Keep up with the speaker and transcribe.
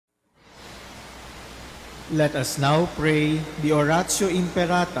Let us now pray the Oratio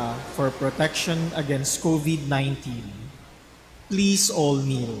Imperata for protection against COVID-19. Please all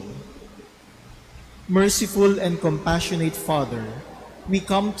kneel. Merciful and compassionate Father, we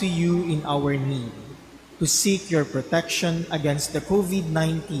come to you in our need to seek your protection against the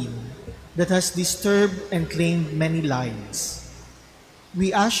COVID-19 that has disturbed and claimed many lives.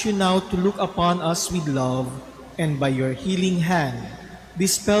 We ask you now to look upon us with love and by your healing hand,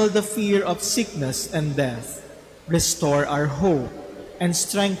 dispel the fear of sickness and death, restore our hope, and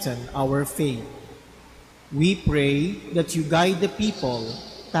strengthen our faith. We pray that you guide the people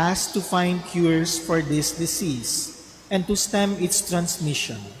tasked to find cures for this disease and to stem its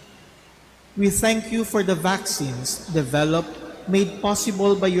transmission. We thank you for the vaccines developed, made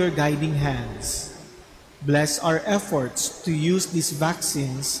possible by your guiding hands. Bless our efforts to use these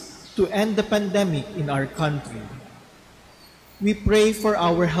vaccines to end the pandemic in our country. We pray for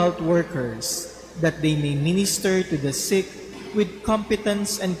our health workers that they may minister to the sick with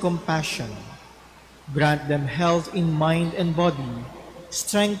competence and compassion. Grant them health in mind and body,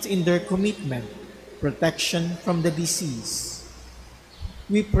 strength in their commitment, protection from the disease.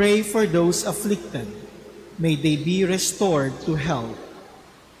 We pray for those afflicted. May they be restored to health.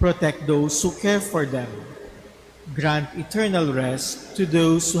 Protect those who care for them. Grant eternal rest to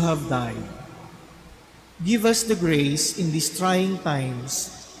those who have died. Give us the grace in these trying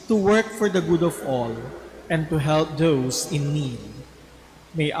times to work for the good of all and to help those in need.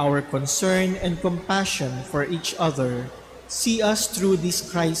 May our concern and compassion for each other see us through this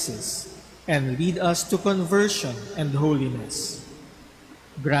crisis and lead us to conversion and holiness.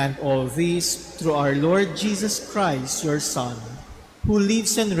 Grant all this through our Lord Jesus Christ, your Son, who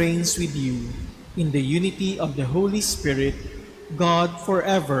lives and reigns with you in the unity of the Holy Spirit, God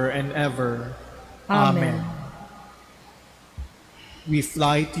forever and ever. Amen. We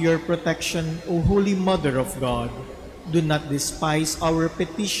fly to your protection, O Holy Mother of God. Do not despise our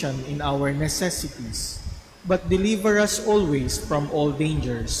petition in our necessities, but deliver us always from all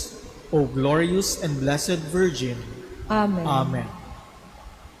dangers, O glorious and blessed Virgin. Amen. Amen.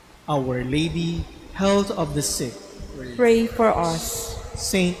 Our Lady, health of the sick, Pray for us.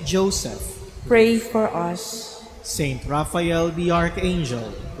 Saint Joseph, Pray for us. Saint Raphael the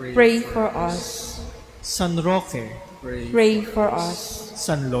Archangel, Pray for us. San Roque, Pray for us.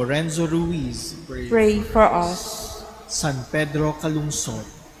 San Lorenzo Ruiz, Pray for us. San Pedro Calungsod,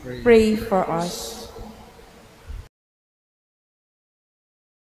 Pray for us.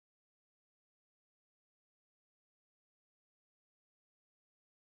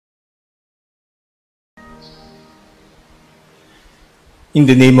 In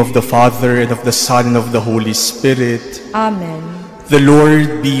the name of the Father, and of the Son, and of the Holy Spirit. Amen. The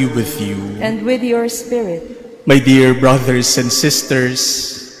Lord be with you. And with your spirit. My dear brothers and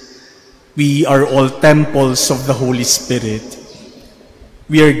sisters, we are all temples of the Holy Spirit.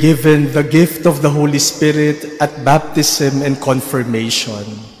 We are given the gift of the Holy Spirit at baptism and confirmation.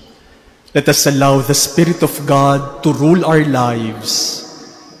 Let us allow the Spirit of God to rule our lives.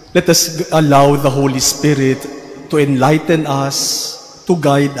 Let us allow the Holy Spirit to enlighten us, to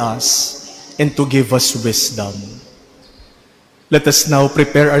guide us, and to give us wisdom. Let us now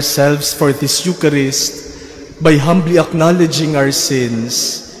prepare ourselves for this Eucharist by humbly acknowledging our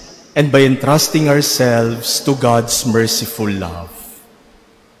sins and by entrusting ourselves to God's merciful love.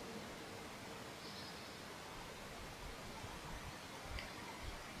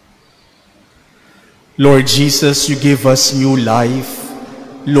 Lord Jesus, you give us new life.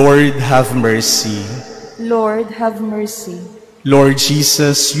 Lord, have mercy. Lord, have mercy. Lord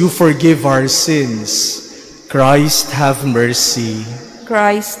Jesus, you forgive our sins. Christ, have mercy.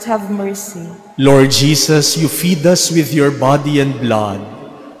 Christ, have mercy. Lord Jesus, you feed us with your body and blood.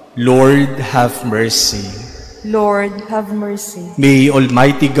 Lord, have mercy. Lord, have mercy. May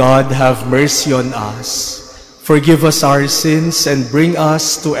Almighty God have mercy on us, forgive us our sins, and bring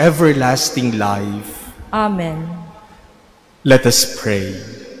us to everlasting life. Amen. Let us pray.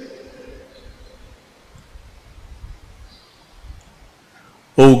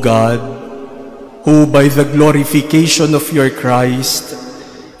 O God, who by the glorification of your Christ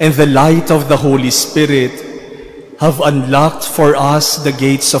and the light of the Holy Spirit have unlocked for us the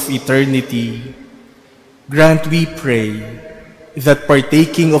gates of eternity, grant, we pray, that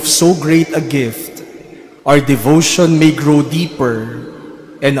partaking of so great a gift, our devotion may grow deeper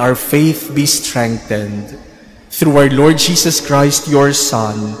and our faith be strengthened. Through our Lord Jesus Christ, your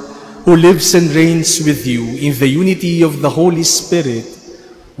Son, who lives and reigns with you in the unity of the Holy Spirit,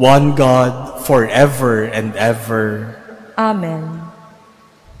 one God, forever and ever. Amen.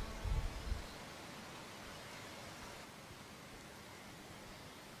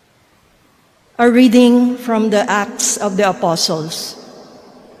 A reading from the Acts of the Apostles.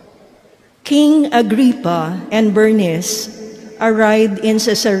 King Agrippa and Bernice arrived in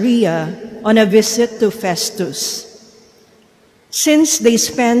Caesarea on a visit to Festus. Since they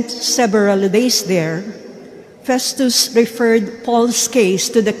spent several days there, Festus referred Paul's case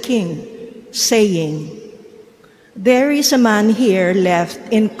to the king, saying, "There is a man here left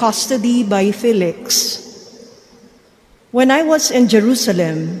in custody by Felix. When I was in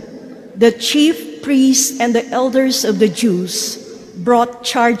Jerusalem, the chief priests and the elders of the Jews brought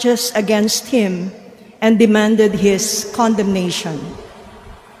charges against him and demanded his condemnation.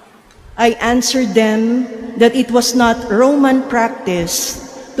 I answered them that it was not Roman practice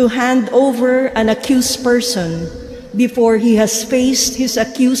to hand over an accused person before he has faced his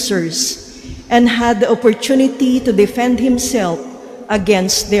accusers and had the opportunity to defend himself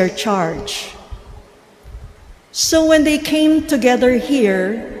against their charge. So when they came together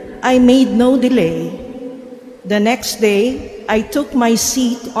here, I made no delay. The next day, I took my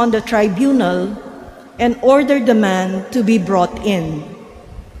seat on the tribunal and ordered the man to be brought in.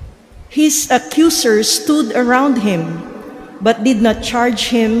 His accusers stood around him, but did not charge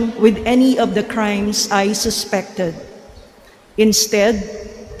him with any of the crimes I suspected. Instead,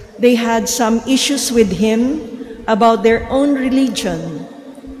 they had some issues with him about their own religion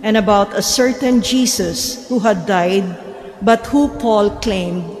and about a certain Jesus who had died, but who Paul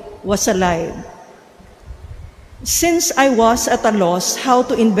claimed was alive. Since I was at a loss how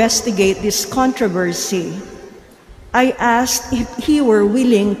to investigate this controversy, I asked if he were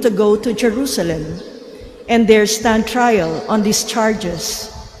willing to go to Jerusalem and there stand trial on these charges.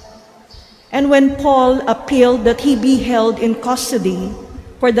 And when Paul appealed that he be held in custody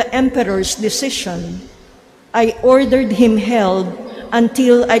for the emperor's decision, I ordered him held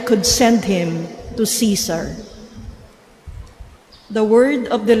until I could send him to Caesar." The word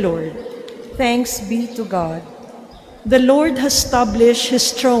of the Lord. Thanks be to God. The Lord has established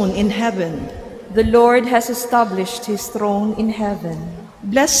his throne in heaven. The Lord has established his throne in heaven.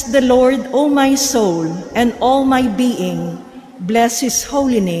 Bless the Lord, O my soul, and all my being. Bless his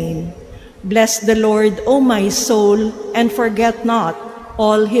holy name. Bless the Lord, O my soul, and forget not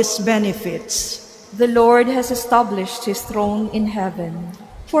all his benefits. The Lord has established his throne in heaven.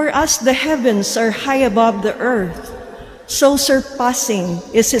 For as the heavens are high above the earth, so surpassing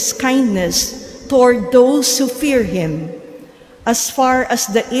is his kindness toward those who fear him. As far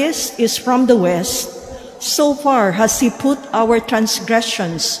as the east is from the west, so far has he put our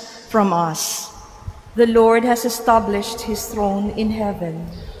transgressions from us. The Lord has established his throne in heaven.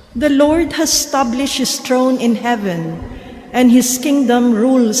 The Lord has established his throne in heaven, and his kingdom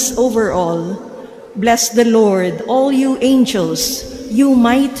rules over all. Bless the Lord, all you angels, you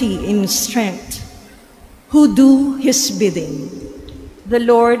mighty in strength, who do his bidding. The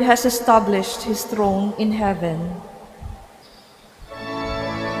Lord has established his throne in heaven.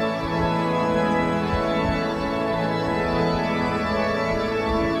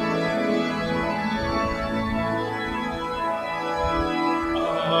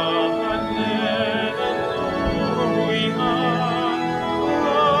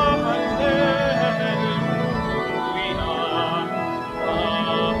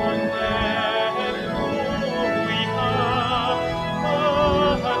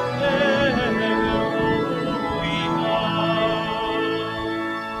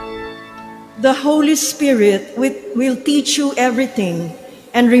 The Holy Spirit will teach you everything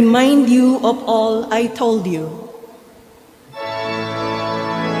and remind you of all I told you.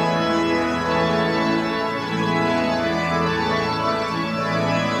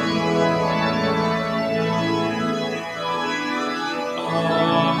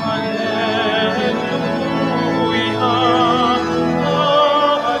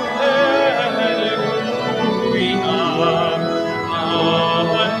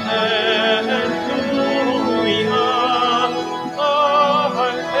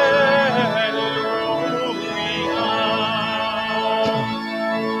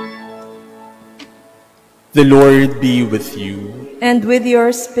 The Lord be with you. And with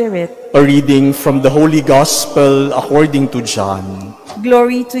your spirit. A reading from the Holy Gospel according to John.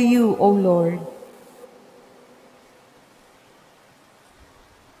 Glory to you, O Lord.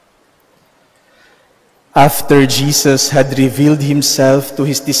 After Jesus had revealed himself to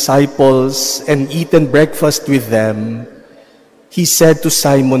his disciples and eaten breakfast with them, he said to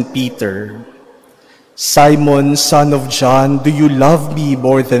Simon Peter, "Simon, son of John, do you love me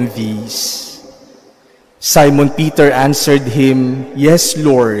more than these?" Simon Peter answered him, "Yes,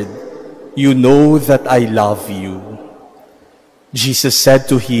 Lord, you know that I love you." Jesus said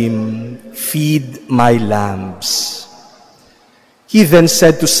to him, "Feed my lambs." He then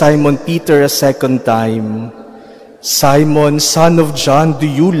said to Simon Peter a second time, "Simon, son of John, do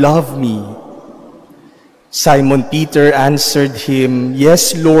you love me?" Simon Peter answered him,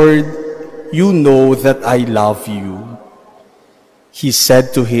 "Yes, Lord, you know that I love you." He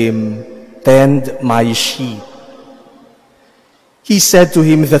said to him, "Tend my sheep." He said to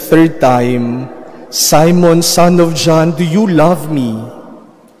him the third time, "Simon, son of John, do you love me?"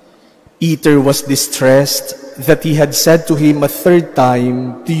 Peter was distressed that he had said to him a third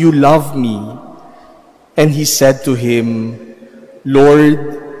time, "Do you love me?" And he said to him, "Lord,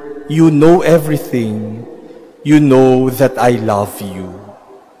 you know everything. You know that I love you."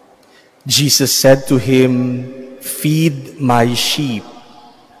 Jesus said to him, "Feed my sheep.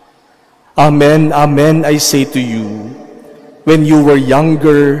 Amen, amen, I say to you, when you were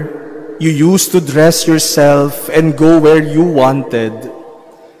younger, you used to dress yourself and go where you wanted.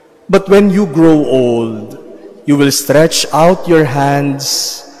 But when you grow old, you will stretch out your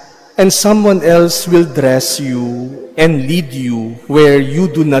hands, and someone else will dress you and lead you where you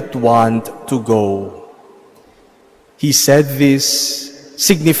do not want to go." He said this,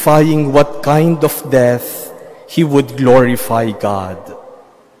 signifying what kind of death he would glorify God.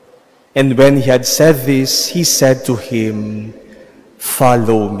 And when he had said this, he said to him,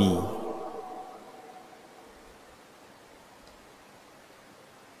 "Follow me."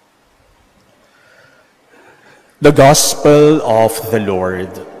 The Gospel of the Lord.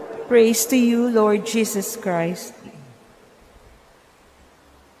 Praise to you, Lord Jesus Christ.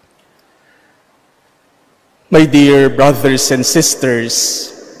 My dear brothers and sisters,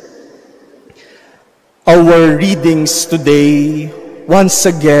 our readings today once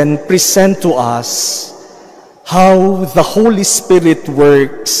again present to us how the Holy Spirit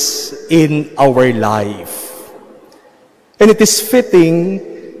works in our life. And it is fitting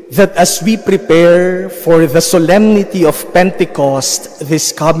that as we prepare for the solemnity of Pentecost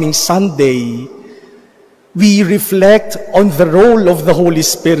this coming Sunday, we reflect on the role of the Holy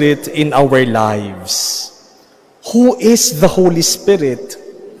Spirit in our lives. Who is the Holy Spirit?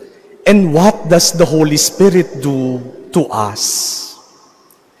 And what does the Holy Spirit do to us?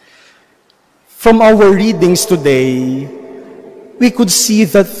 From our readings today, we could see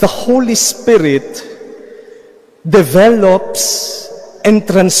that the Holy Spirit develops and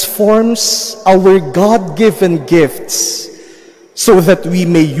transforms our God-given gifts so that we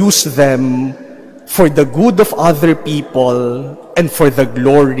may use them for the good of other people and for the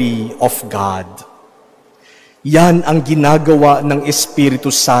glory of God. Yan ang ginagawa ng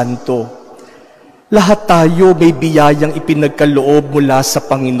Espiritu Santo. Lahat tayo may biyayang ipinagkaloob mula sa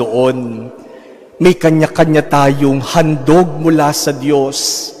Panginoon. May kanya-kanya tayong handog mula sa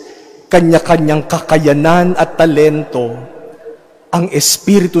Diyos, kanya-kanyang kakayanan at talento. Ang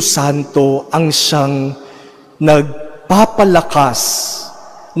Espiritu Santo ang siyang nagpapalakas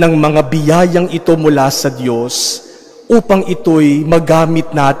ng mga biyayang ito mula sa Diyos upang ito'y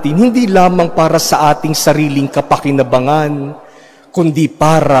magamit natin hindi lamang para sa ating sariling kapakinabangan, kundi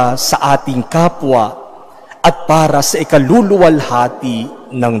para sa ating kapwa at para sa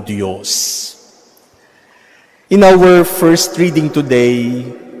ikaluluwalhati ng Diyos. In our first reading today,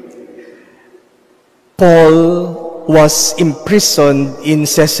 Paul was imprisoned in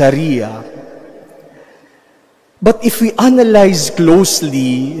Caesarea. But if we analyze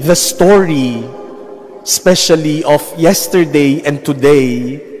closely the story, especially of yesterday and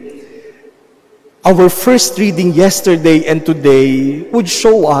today, our first reading yesterday and today would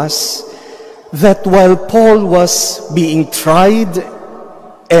show us that while Paul was being tried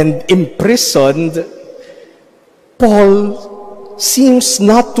and imprisoned, Paul seems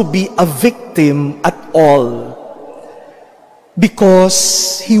not to be a victim at all,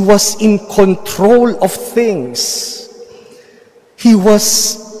 because he was in control of things. He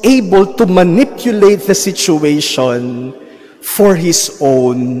was able to manipulate the situation for his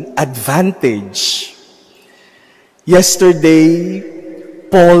own advantage. Yesterday,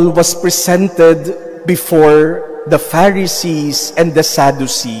 Paul was presented before the Pharisees and the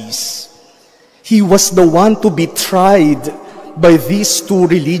Sadducees. He was the one to be tried by these two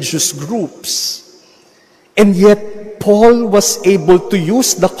religious groups. And yet, Paul was able to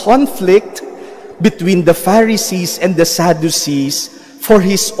use the conflict between the Pharisees and the Sadducees for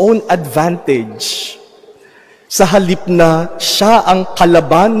his own advantage. Sa halip na siya ang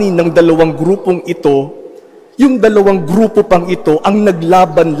kalabanin ng dalawang grupong ito, yung dalawang grupo pang ito ang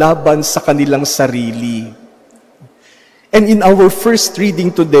naglaban-laban sa kanilang sarili. And in our first reading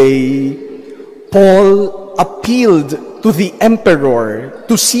today, Paul appealed to the emperor,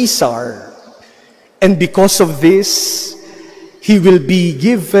 to Caesar. And because of this, he will be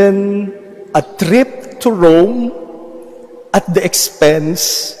given a trip to Rome at the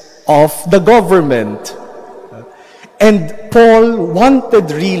expense of the government. And Paul wanted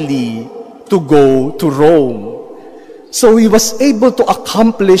really to go to Rome. So he was able to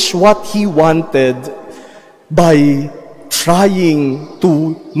accomplish what he wanted by trying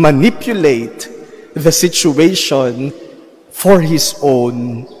to manipulate the situation for his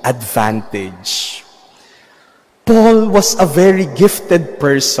own advantage. Paul was a very gifted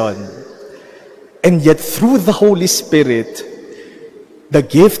person, and yet through the Holy Spirit, the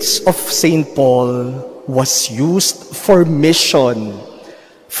gifts of St. Paul was used for mission,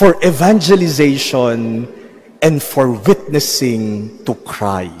 for evangelization, and for witnessing to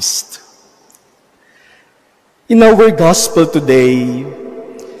Christ. In our gospel today,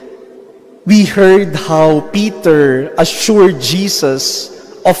 we heard how Peter assured Jesus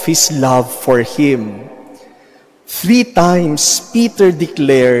of his love for him. 3 times Peter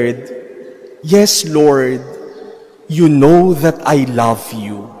declared, "Yes, Lord, you know that I love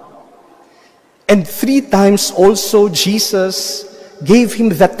you." And 3 times also Jesus gave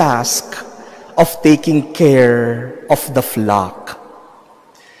him the task of taking care of the flock.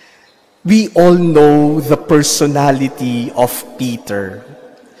 We all know the personality of Peter.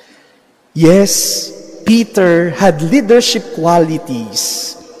 Yes, Peter had leadership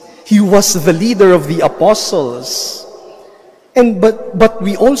qualities. He was the leader of the apostles. But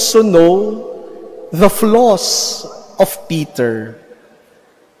we also know the flaws of Peter.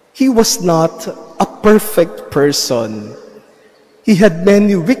 He was not a perfect person. He had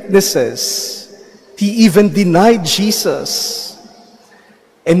many weaknesses. He even denied Jesus.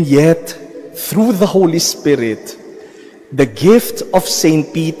 And yet, through the Holy Spirit, the gift of Saint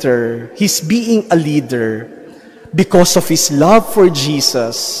Peter, his being a leader, because of his love for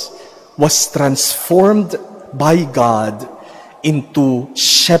Jesus, was transformed by God into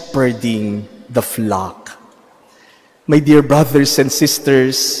shepherding the flock. My dear brothers and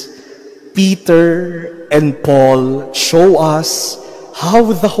sisters, Peter and Paul show us how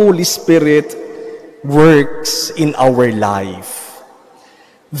the Holy Spirit works in our life.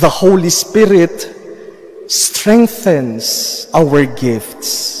 The Holy Spirit strengthens our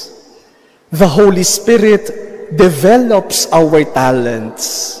gifts. The Holy Spirit develops our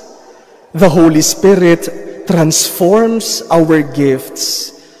talents. The Holy Spirit transforms our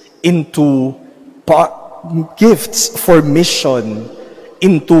gifts into gifts for mission,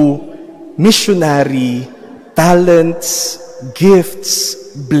 into missionary talents, gifts,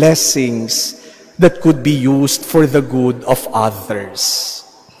 blessings that could be used for the good of others.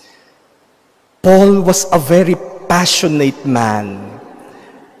 Paul was a very passionate man.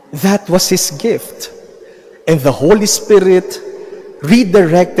 That was his gift. And the Holy Spirit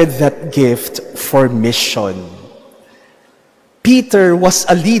redirected that gift for mission. Peter was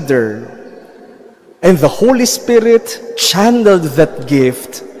a leader, and the Holy Spirit channeled that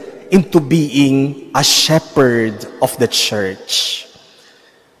gift into being a shepherd of the church.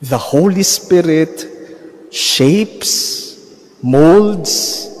 The Holy Spirit shapes,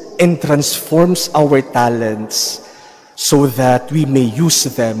 molds, and transforms our talents so that we may use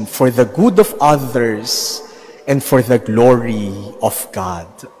them for the good of others and for the glory of God.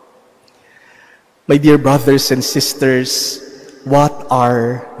 My dear brothers and sisters, what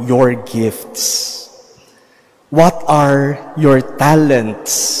are your gifts? What are your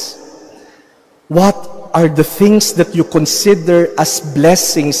talents? What are the things that you consider as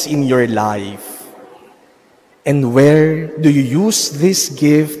blessings in your life? And where do you use these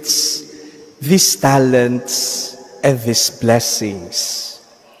gifts, these talents, and these blessings?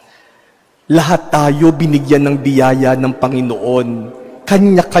 Lahat tayo binigyan ng biyaya ng Panginoon,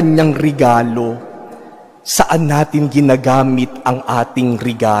 kanya-kanyang regalo. Saan natin ginagamit ang ating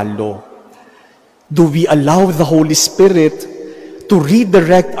regalo? Do we allow the Holy Spirit to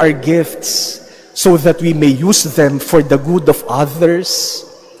redirect our gifts so that we may use them for the good of others?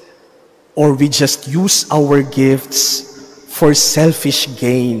 Or we just use our gifts for selfish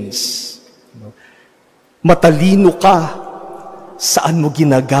gains? Matalino ka, saan mo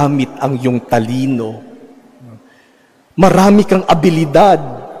ginagamit ang iyong talino? Marami kang abilidad,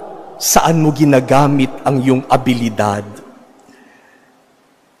 saan mo ginagamit ang iyong abilidad?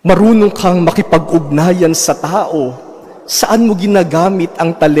 Marunong kang makipag-ugnayan sa tao, saan mo ginagamit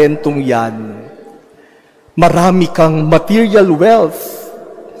ang talentong yan? Marami kang material wealth,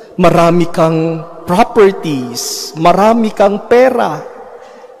 marami kang properties, marami kang pera.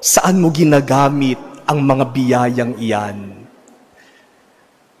 Saan mo ginagamit ang mga biyayang iyan?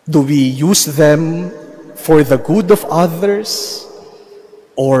 Do we use them for the good of others?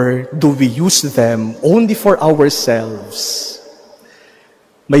 Or do we use them only for ourselves?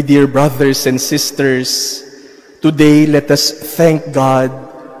 My dear brothers and sisters, Today, let us thank God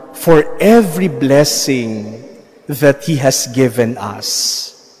for every blessing that He has given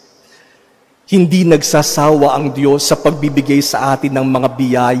us. Hindi nagsasawa ang Diyos sa pagbibigay sa atin ng mga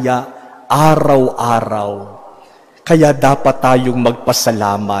biyaya araw-araw. Kaya dapat tayong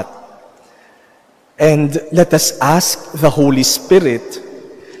magpasalamat. And let us ask the Holy Spirit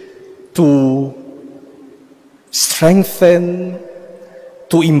to strengthen,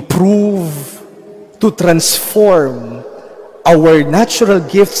 to improve, to transform our natural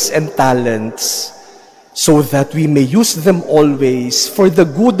gifts and talents so that we may use them always for the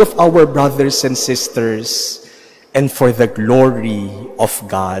good of our brothers and sisters and for the glory of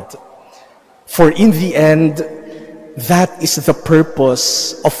God. For in the end, that is the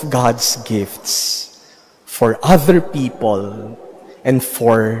purpose of God's gifts, for other people and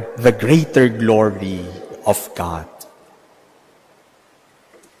for the greater glory of God.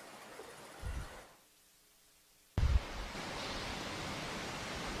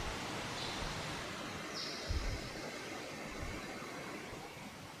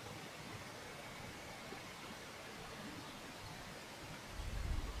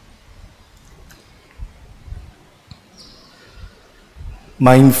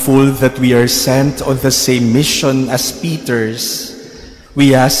 Mindful that we are sent on the same mission as Peter's,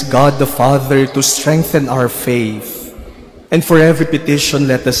 we ask God the Father to strengthen our faith. And for every petition,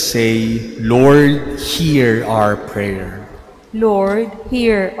 let us say, Lord, hear our prayer. Lord,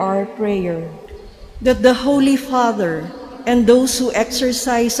 hear our prayer. That the Holy Father and those who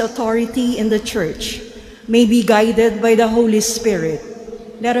exercise authority in the Church may be guided by the Holy Spirit.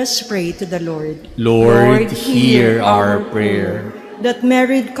 Let us pray to the Lord. Lord, hear our prayer. That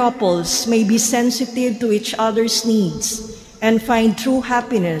married couples may be sensitive to each other's needs and find true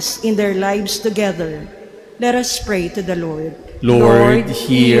happiness in their lives together. Let us pray to the Lord. Lord,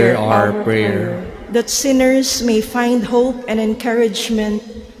 hear our prayer. That sinners may find hope and encouragement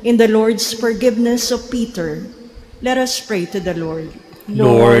in the Lord's forgiveness of Peter. Let us pray to the Lord.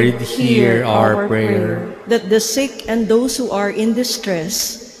 Lord, hear our prayer. That the sick and those who are in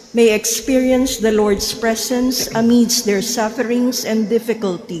distress may experience the Lord's presence amidst their sufferings and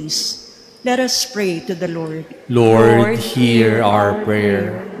difficulties. Let us pray to the Lord. Lord, hear our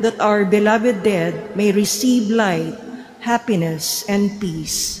prayer. That our beloved dead may receive light, happiness, and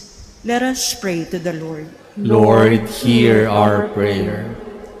peace. Let us pray to the Lord. Lord, hear our prayer.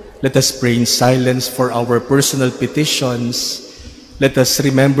 Let us pray in silence for our personal petitions. Let us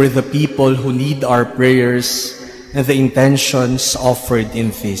remember the people who need our prayers and the intentions offered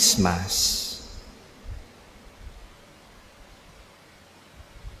in this Mass.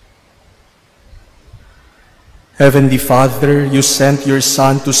 Heavenly Father, you sent your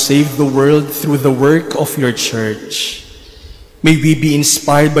Son to save the world through the work of your Church. May we be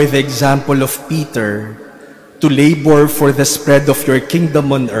inspired by the example of Peter to labor for the spread of your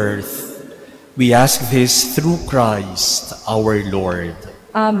kingdom on earth. We ask this through Christ our Lord.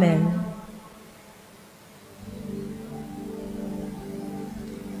 Amen.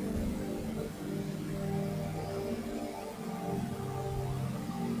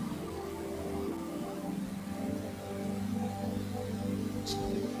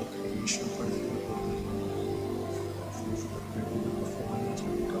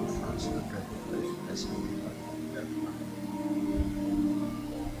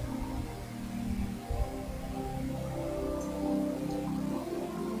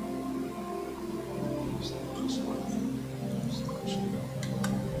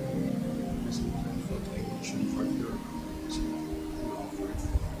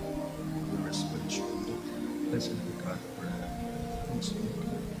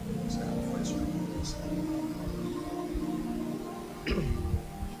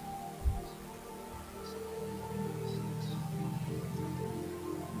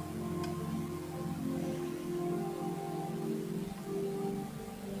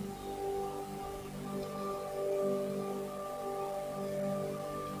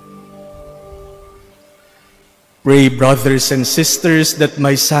 Pray, brothers and sisters, that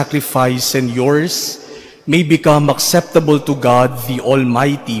my sacrifice and yours may become acceptable to God, the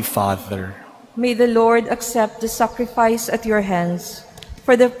Almighty Father. May the Lord accept the sacrifice at your hands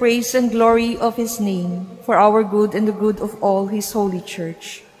for the praise and glory of his name, for our good and the good of all his holy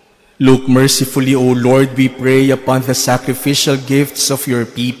Church. Look mercifully, O Lord, we pray, upon the sacrificial gifts of your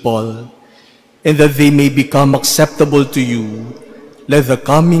people, and that they may become acceptable to you. Let the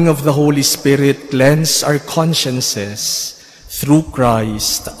coming of the Holy Spirit cleanse our consciences through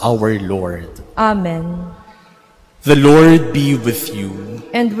Christ our Lord. Amen. The Lord be with you.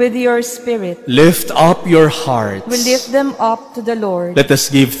 And with your spirit. Lift up your hearts. We lift them up to the Lord. Let us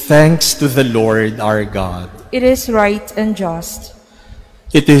give thanks to the Lord our God. It is right and just.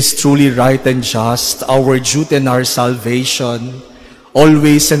 It is truly right and just, our duty and our salvation,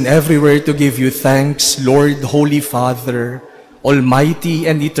 always and everywhere to give you thanks, Lord, Holy Father, Almighty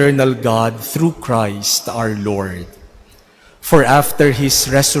and eternal God, through Christ our Lord. For after his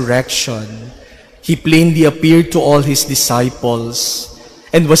resurrection, he plainly appeared to all his disciples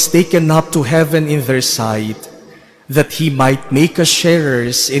and was taken up to heaven in their sight, that he might make us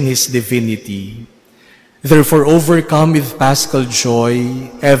sharers in his divinity. Therefore, overcome with paschal joy,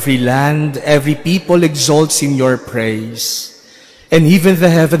 every land, every people exalts in your praise, and even the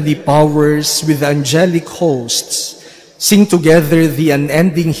heavenly powers with the angelic hosts sing together the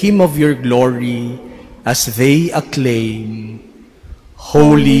unending hymn of your glory as they acclaim,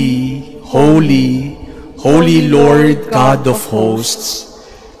 Holy, holy, holy Lord God of hosts,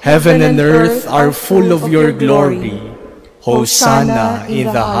 heaven and earth are full of your glory. Hosanna in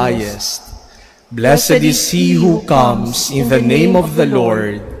the highest. Blessed is he who comes in the name of the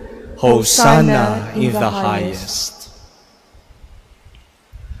Lord. Hosanna in the highest.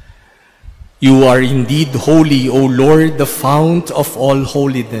 You are indeed holy, O Lord, the fount of all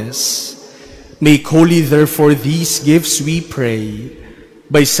holiness. Make holy, therefore, these gifts, we pray,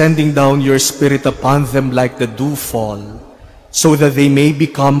 by sending down your Spirit upon them like the dewfall, so that they may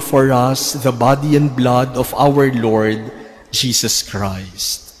become for us the body and blood of our Lord Jesus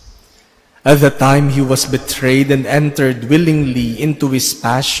Christ. At the time he was betrayed and entered willingly into his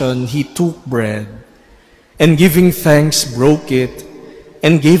passion, he took bread, and giving thanks, broke it,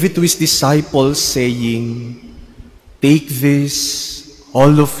 and gave it to his disciples, saying, Take this,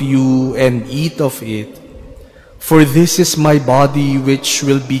 all of you, and eat of it, for this is my body which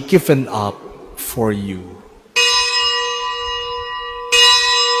will be given up for you.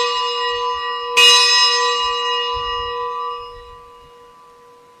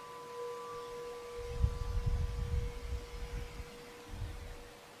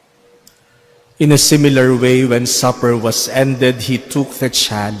 In a similar way, when supper was ended, he took the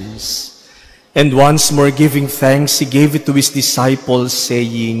chalice, and once more giving thanks, he gave it to his disciples,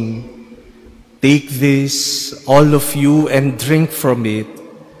 saying, Take this, all of you, and drink from it,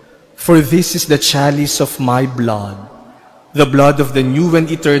 for this is the chalice of my blood, the blood of the new and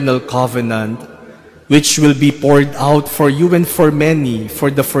eternal covenant, which will be poured out for you and for many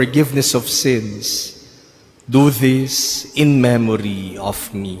for the forgiveness of sins. Do this in memory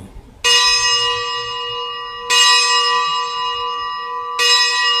of me.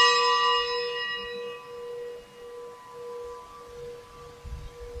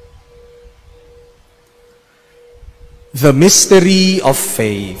 The mystery of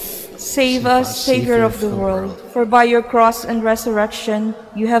faith. Save us, Savior of the world, for by your cross and resurrection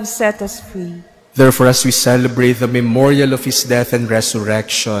you have set us free. Therefore, as we celebrate the memorial of his death and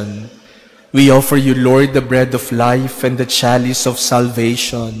resurrection, we offer you, Lord, the bread of life and the chalice of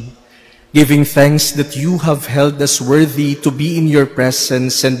salvation, giving thanks that you have held us worthy to be in your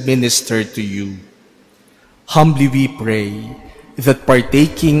presence and minister to you. Humbly we pray that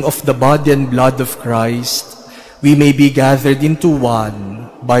partaking of the body and blood of Christ, we may be gathered into one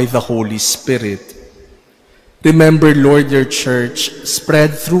by the Holy Spirit. Remember, Lord, your church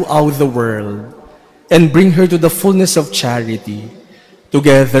spread throughout the world, and bring her to the fullness of charity,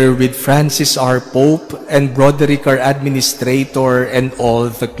 together with Francis our Pope and Broderick our Administrator and all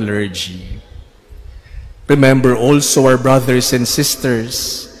the clergy. Remember also our brothers and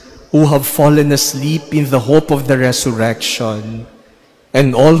sisters who have fallen asleep in the hope of the resurrection,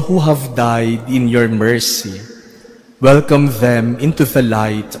 and all who have died in your mercy. Welcome them into the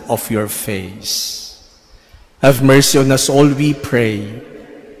light of your face. Have mercy on us all, we pray,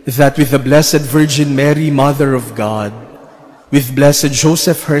 that with the Blessed Virgin Mary, Mother of God, with Blessed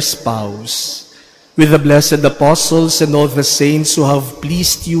Joseph, her spouse, with the blessed apostles and all the saints who have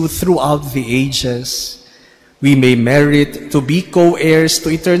pleased you throughout the ages, we may merit to be co-heirs to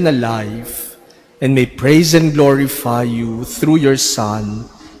eternal life, and may praise and glorify you through your Son,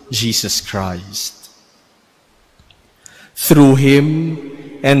 Jesus Christ. Through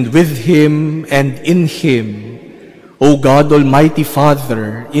him, and with him, and in him, O God, Almighty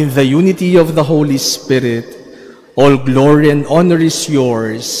Father, in the unity of the Holy Spirit, all glory and honor is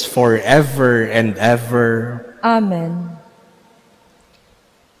yours forever and ever. Amen.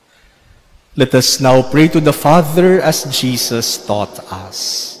 Let us now pray to the Father as Jesus taught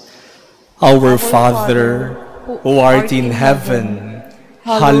us. Our Father, who art in heaven,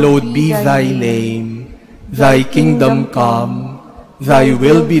 hallowed be thy name. Thy kingdom come, Thy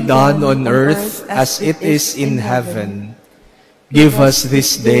will be done on earth as it is in heaven. Give us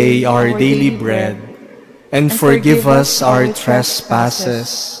this day our daily bread, and forgive us our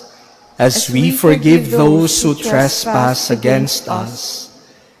trespasses, as we forgive those who trespass against us.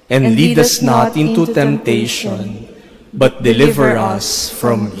 And lead us not into temptation, but deliver us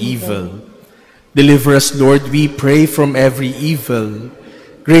from evil. Deliver us, Lord, we pray, from every evil.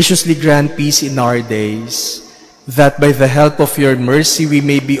 Graciously grant peace in our days, that by the help of your mercy we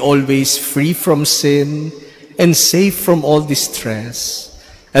may be always free from sin and safe from all distress,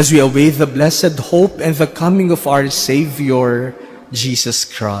 as we await the blessed hope and the coming of our Savior, Jesus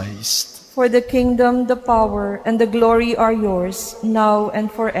Christ. For the kingdom, the power, and the glory are yours, now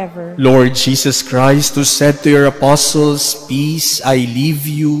and forever. Lord Jesus Christ, who said to your apostles, "Peace I leave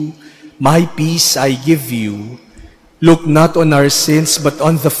you, my peace I give you," look not on our sins, but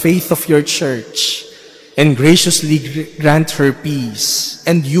on the faith of your church, and graciously grant her peace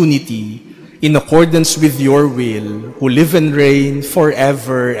and unity in accordance with your will, who live and reign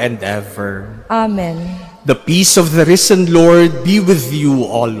forever and ever. Amen. The peace of the risen Lord be with you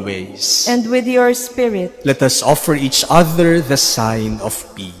always. And with your spirit. Let us offer each other the sign of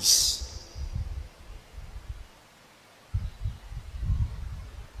peace.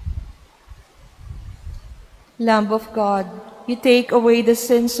 Lamb of God, you take away the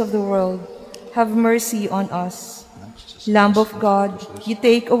sins of the world. Have mercy on us. Lamb of God, you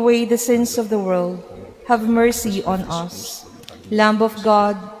take away the sins of the world. Have mercy on us. Lamb of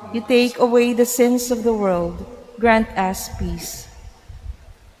God, you take away the sins of the world. Grant us peace.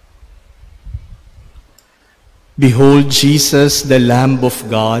 Behold Jesus, the Lamb of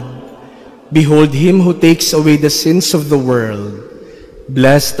God. Behold him who takes away the sins of the world.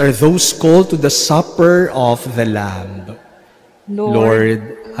 Blessed are those called to the supper of the Lamb.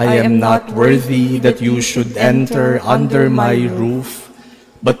 Lord, I am not worthy that you should enter under my roof,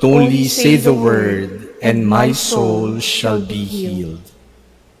 but only say the word, and my soul shall be healed.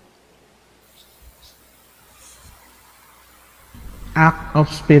 Act of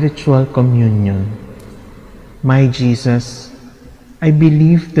spiritual communion. My Jesus, I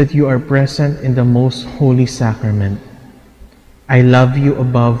believe that you are present in the most holy sacrament. I love you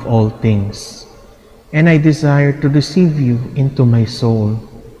above all things, and I desire to receive you into my soul.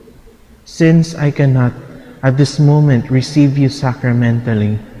 Since I cannot at this moment receive you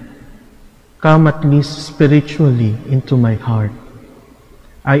sacramentally, come at least spiritually into my heart.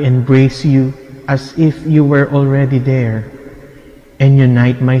 I embrace you as if you were already there, and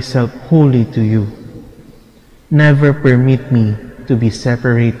unite myself wholly to you. Never permit me to be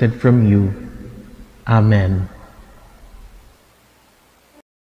separated from you. Amen.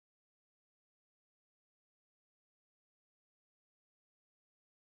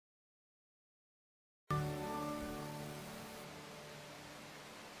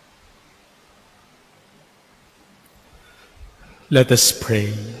 Let us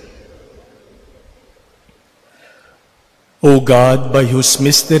pray. O God, by whose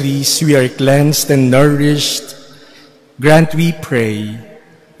mysteries we are cleansed and nourished, grant, we pray,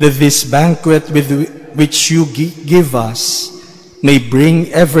 that this banquet with which you give us may bring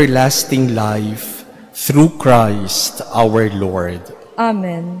everlasting life through Christ our Lord.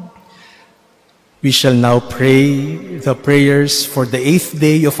 Amen. We shall now pray the prayers for the 8th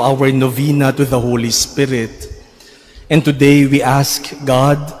day of our novena to the Holy Spirit. And today we ask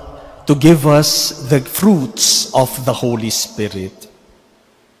God to give us the fruits of the Holy Spirit.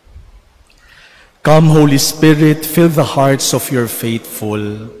 Come, Holy Spirit, fill the hearts of your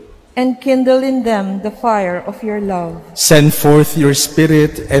faithful, and kindle in them the fire of your love. Send forth your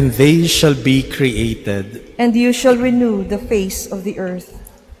Spirit, and they shall be created. And you shall renew the face of the earth.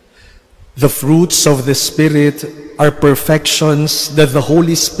 The fruits of the Spirit are perfections that the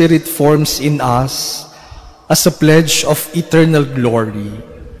Holy Spirit forms in us as a pledge of eternal glory.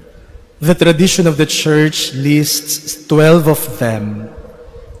 The tradition of the Church lists 12 of them: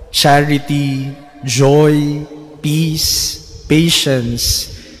 charity, joy, peace,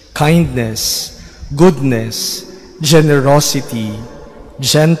 patience, kindness, goodness, generosity,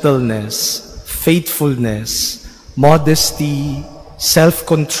 gentleness, faithfulness, modesty,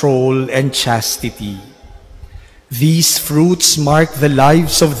 self-control, and chastity. These fruits mark the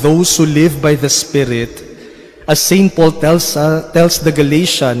lives of those who live by the Spirit, as St. Paul tells the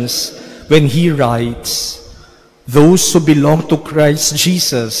Galatians when he writes, "Those who belong to Christ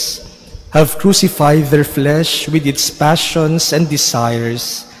Jesus have crucified their flesh with its passions and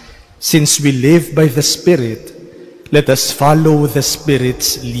desires. Since we live by the Spirit, let us follow the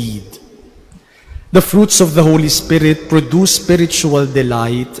Spirit's lead." The fruits of the Holy Spirit produce spiritual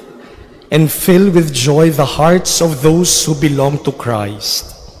delight and fill with joy the hearts of those who belong to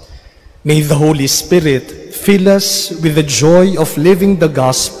Christ. May the Holy Spirit fill us with the joy of living the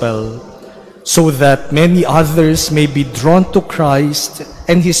gospel, so that many others may be drawn to Christ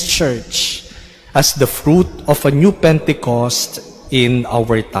and His Church as the fruit of a new Pentecost in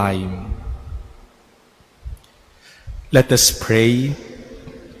our time. Let us pray.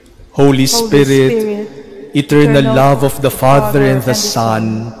 Holy Spirit, eternal love of the Father and the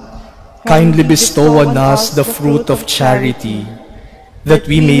Son, kindly bestow on us the fruit of charity, that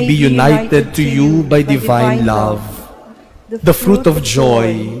we may be united to you by divine love, the fruit of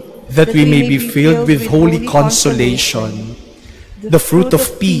joy, that we may be filled with holy consolation, the fruit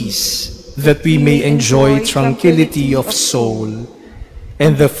of peace, that we may enjoy tranquility of soul,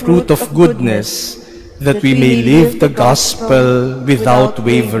 and the fruit of goodness, that we may live the gospel without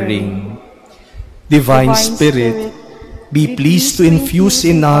wavering. Divine Spirit, be pleased to infuse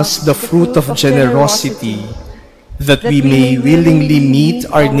in us the fruit of generosity, that we may willingly meet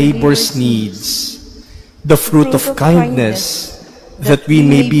our neighbor's needs, the fruit of kindness, that we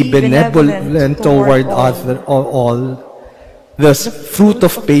may be benevolent toward all, the fruit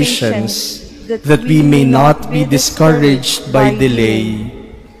of patience, that we may not be discouraged by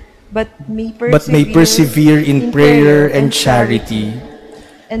delay, but may persevere in prayer and charity,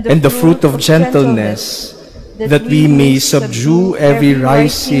 and the fruit of gentleness, that we may subdue every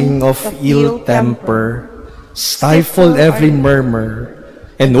rising of ill temper, stifle every murmur,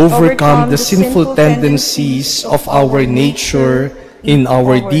 and overcome the sinful tendencies of our nature in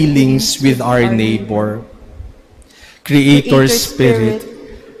our dealings with our neighbor. Creator Spirit,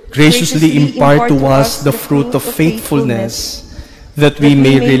 graciously impart to us the fruit of faithfulness, that we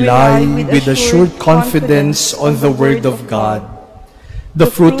may rely with assured confidence on the Word of God, the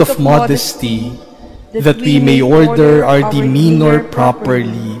fruit of modesty, that we may order our demeanor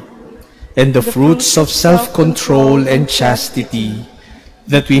properly, and the fruits of self-control and chastity,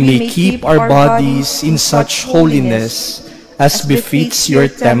 that we may keep our bodies in such holiness as befits your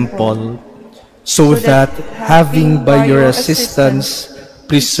temple, so that, having by your assistance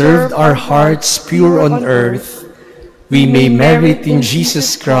preserved our hearts pure on earth, we may merit in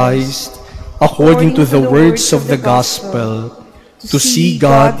Jesus Christ, according to the words of the gospel, to see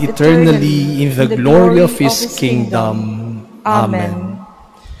God eternally in the glory of His kingdom. Amen.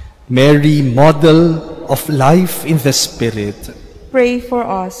 Mary, model of life in the Spirit, Pray for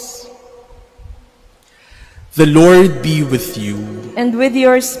us. the Lord be with you. And with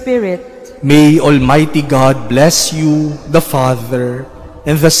your spirit, May Almighty God bless you, the Father,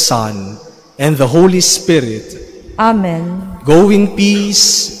 and the Son, and the Holy Spirit. Amen. Go in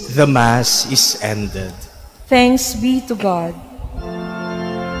peace. The Mass is ended. Thanks be to God.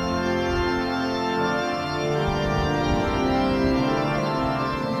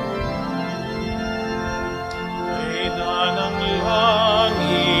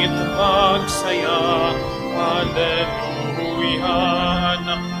 Magsaya, Hallelujah,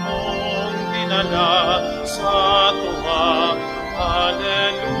 anak mong dinala sa tuwa.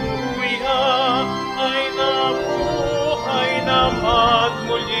 Hallelujah, ay nabuhay naman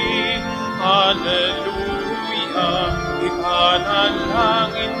muli. Hallelujah,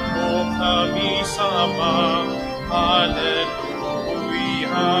 ipanalangin mo kami sa Ama.